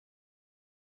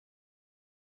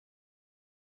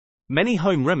Many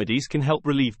home remedies can help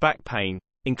relieve back pain,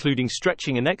 including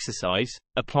stretching and exercise,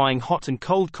 applying hot and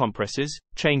cold compresses,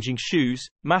 changing shoes,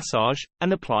 massage,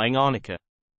 and applying arnica.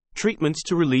 Treatments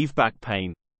to relieve back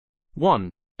pain. 1.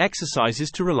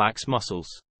 Exercises to relax muscles.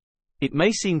 It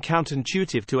may seem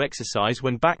counterintuitive to exercise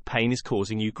when back pain is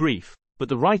causing you grief, but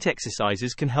the right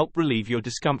exercises can help relieve your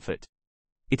discomfort.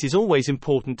 It is always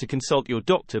important to consult your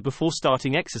doctor before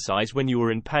starting exercise when you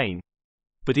are in pain.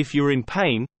 But if you're in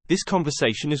pain, this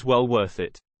conversation is well worth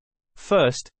it.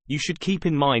 First, you should keep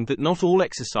in mind that not all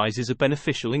exercises are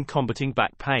beneficial in combating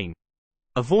back pain.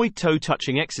 Avoid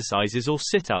toe-touching exercises or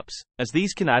sit-ups, as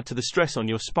these can add to the stress on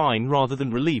your spine rather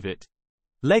than relieve it.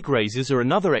 Leg raises are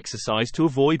another exercise to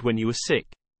avoid when you are sick.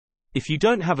 If you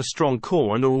don't have a strong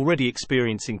core and are already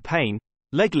experiencing pain,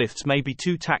 leg lifts may be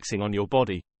too taxing on your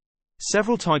body.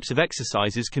 Several types of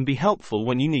exercises can be helpful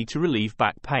when you need to relieve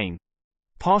back pain.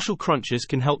 Partial crunches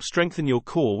can help strengthen your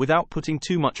core without putting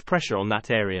too much pressure on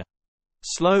that area.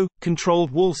 Slow,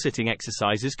 controlled wall-sitting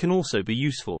exercises can also be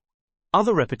useful.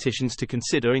 Other repetitions to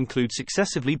consider include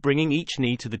successively bringing each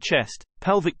knee to the chest,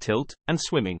 pelvic tilt, and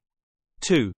swimming.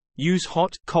 2. Use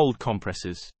hot, cold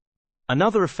compresses.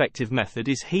 Another effective method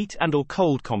is heat and/or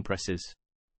cold compresses.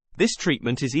 This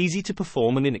treatment is easy to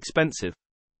perform and inexpensive.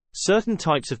 Certain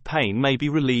types of pain may be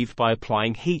relieved by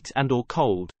applying heat and/or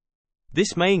cold.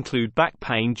 This may include back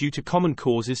pain due to common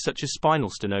causes such as spinal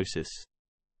stenosis.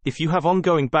 If you have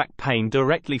ongoing back pain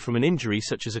directly from an injury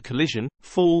such as a collision,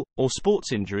 fall, or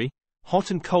sports injury, hot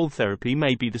and cold therapy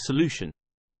may be the solution.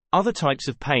 Other types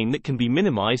of pain that can be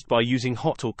minimized by using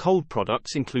hot or cold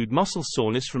products include muscle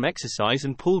soreness from exercise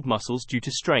and pulled muscles due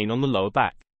to strain on the lower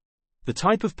back. The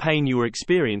type of pain you are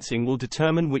experiencing will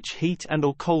determine which heat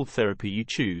and/or cold therapy you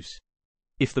choose.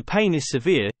 If the pain is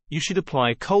severe, you should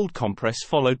apply a cold compress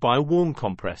followed by a warm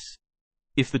compress.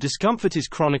 If the discomfort is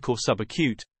chronic or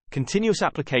subacute, continuous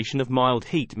application of mild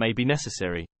heat may be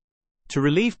necessary. To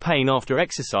relieve pain after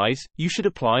exercise, you should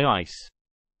apply ice.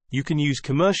 You can use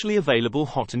commercially available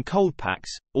hot and cold packs,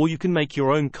 or you can make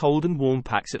your own cold and warm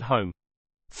packs at home.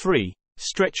 3.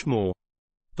 Stretch more.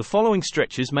 The following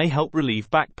stretches may help relieve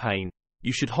back pain.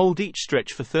 You should hold each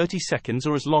stretch for 30 seconds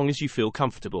or as long as you feel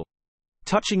comfortable.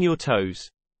 Touching your toes.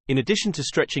 In addition to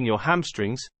stretching your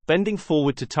hamstrings, bending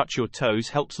forward to touch your toes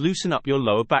helps loosen up your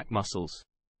lower back muscles.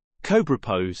 Cobra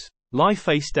pose. Lie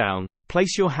face down,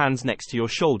 place your hands next to your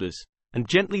shoulders, and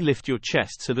gently lift your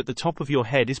chest so that the top of your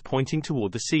head is pointing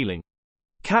toward the ceiling.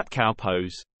 Cat-cow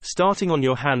pose. Starting on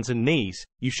your hands and knees,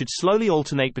 you should slowly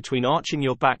alternate between arching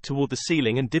your back toward the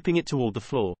ceiling and dipping it toward the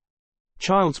floor.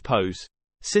 Child's pose.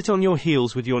 Sit on your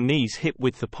heels with your knees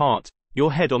hip-width apart,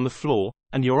 your head on the floor,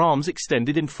 and your arms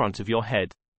extended in front of your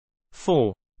head.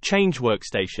 4. Change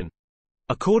workstation.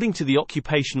 According to the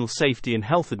Occupational Safety and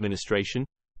Health Administration,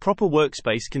 proper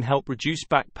workspace can help reduce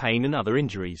back pain and other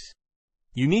injuries.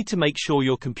 You need to make sure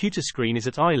your computer screen is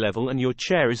at eye level and your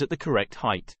chair is at the correct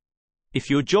height. If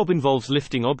your job involves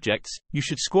lifting objects, you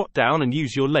should squat down and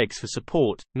use your legs for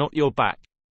support, not your back.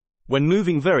 When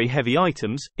moving very heavy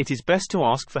items, it is best to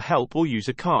ask for help or use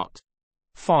a cart.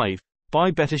 5.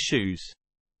 Buy better shoes.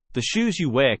 The shoes you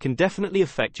wear can definitely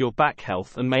affect your back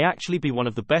health and may actually be one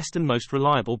of the best and most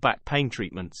reliable back pain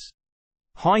treatments.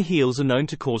 High heels are known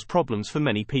to cause problems for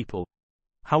many people.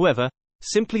 However,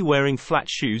 simply wearing flat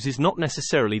shoes is not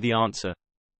necessarily the answer.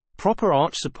 Proper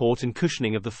arch support and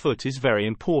cushioning of the foot is very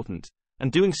important,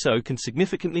 and doing so can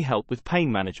significantly help with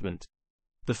pain management.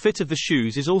 The fit of the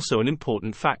shoes is also an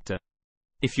important factor.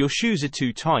 If your shoes are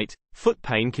too tight, foot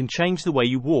pain can change the way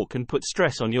you walk and put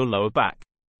stress on your lower back.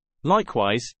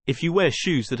 Likewise, if you wear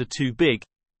shoes that are too big,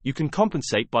 you can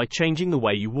compensate by changing the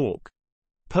way you walk.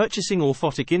 Purchasing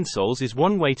orthotic insoles is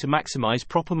one way to maximize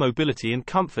proper mobility and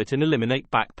comfort and eliminate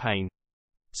back pain.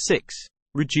 6.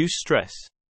 Reduce stress.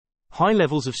 High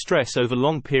levels of stress over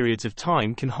long periods of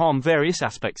time can harm various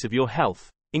aspects of your health,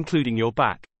 including your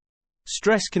back.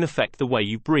 Stress can affect the way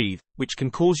you breathe, which can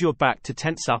cause your back to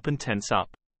tense up and tense up.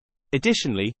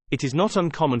 Additionally, it is not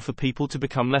uncommon for people to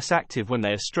become less active when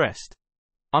they are stressed.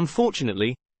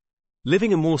 Unfortunately,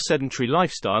 living a more sedentary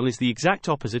lifestyle is the exact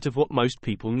opposite of what most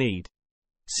people need.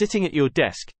 Sitting at your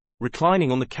desk,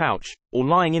 reclining on the couch, or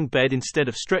lying in bed instead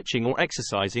of stretching or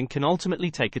exercising can ultimately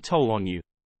take a toll on you.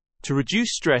 To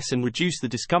reduce stress and reduce the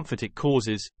discomfort it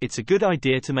causes, it's a good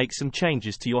idea to make some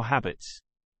changes to your habits.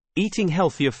 Eating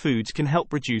healthier foods can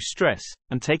help reduce stress,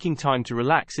 and taking time to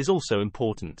relax is also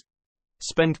important.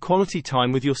 Spend quality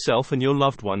time with yourself and your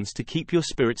loved ones to keep your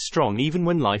spirits strong even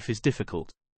when life is difficult.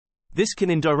 This can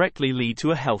indirectly lead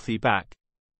to a healthy back.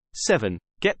 7.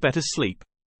 Get better sleep.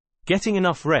 Getting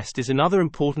enough rest is another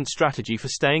important strategy for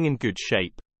staying in good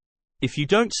shape. If you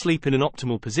don't sleep in an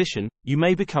optimal position, you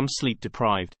may become sleep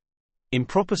deprived.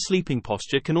 Improper sleeping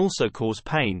posture can also cause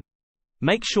pain.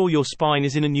 Make sure your spine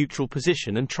is in a neutral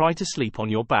position and try to sleep on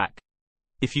your back.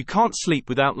 If you can't sleep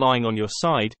without lying on your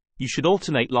side, you should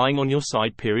alternate lying on your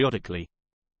side periodically.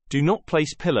 Do not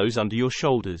place pillows under your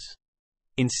shoulders.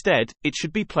 Instead, it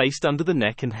should be placed under the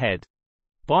neck and head.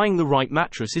 Buying the right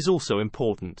mattress is also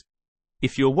important.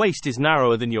 If your waist is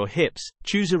narrower than your hips,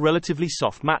 choose a relatively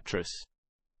soft mattress.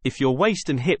 If your waist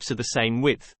and hips are the same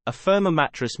width, a firmer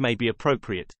mattress may be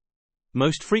appropriate.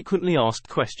 Most frequently asked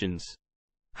questions.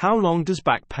 How long does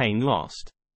back pain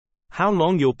last? How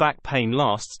long your back pain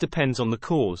lasts depends on the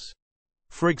cause.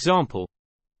 For example,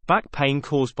 back pain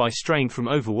caused by strain from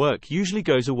overwork usually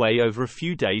goes away over a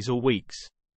few days or weeks.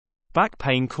 Back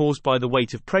pain caused by the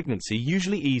weight of pregnancy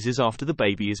usually eases after the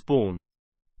baby is born.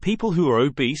 People who are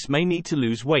obese may need to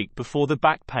lose weight before the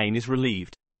back pain is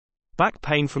relieved. Back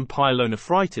pain from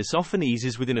pyelonephritis often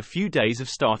eases within a few days of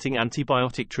starting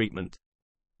antibiotic treatment.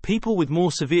 People with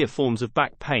more severe forms of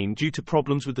back pain due to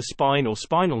problems with the spine or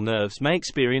spinal nerves may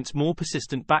experience more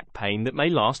persistent back pain that may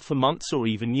last for months or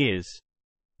even years.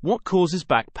 What causes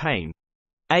back pain?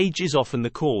 Age is often the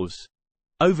cause.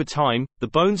 Over time, the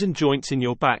bones and joints in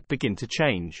your back begin to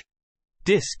change.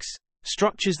 Discs,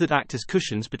 structures that act as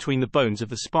cushions between the bones of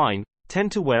the spine,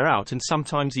 tend to wear out and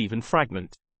sometimes even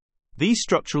fragment. These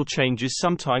structural changes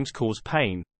sometimes cause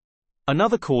pain.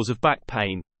 Another cause of back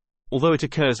pain, although it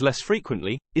occurs less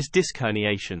frequently, is disc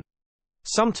herniation.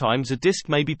 Sometimes a disc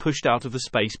may be pushed out of the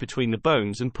space between the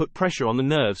bones and put pressure on the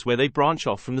nerves where they branch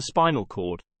off from the spinal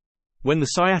cord. When the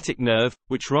sciatic nerve,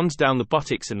 which runs down the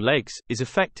buttocks and legs, is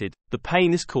affected, the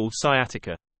pain is called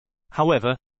sciatica.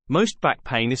 However, most back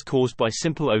pain is caused by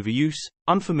simple overuse,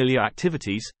 unfamiliar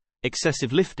activities,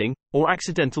 excessive lifting, or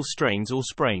accidental strains or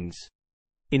sprains.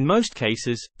 In most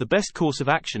cases, the best course of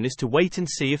action is to wait and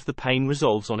see if the pain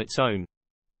resolves on its own.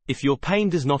 If your pain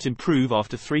does not improve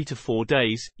after 3 to 4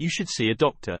 days, you should see a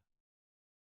doctor.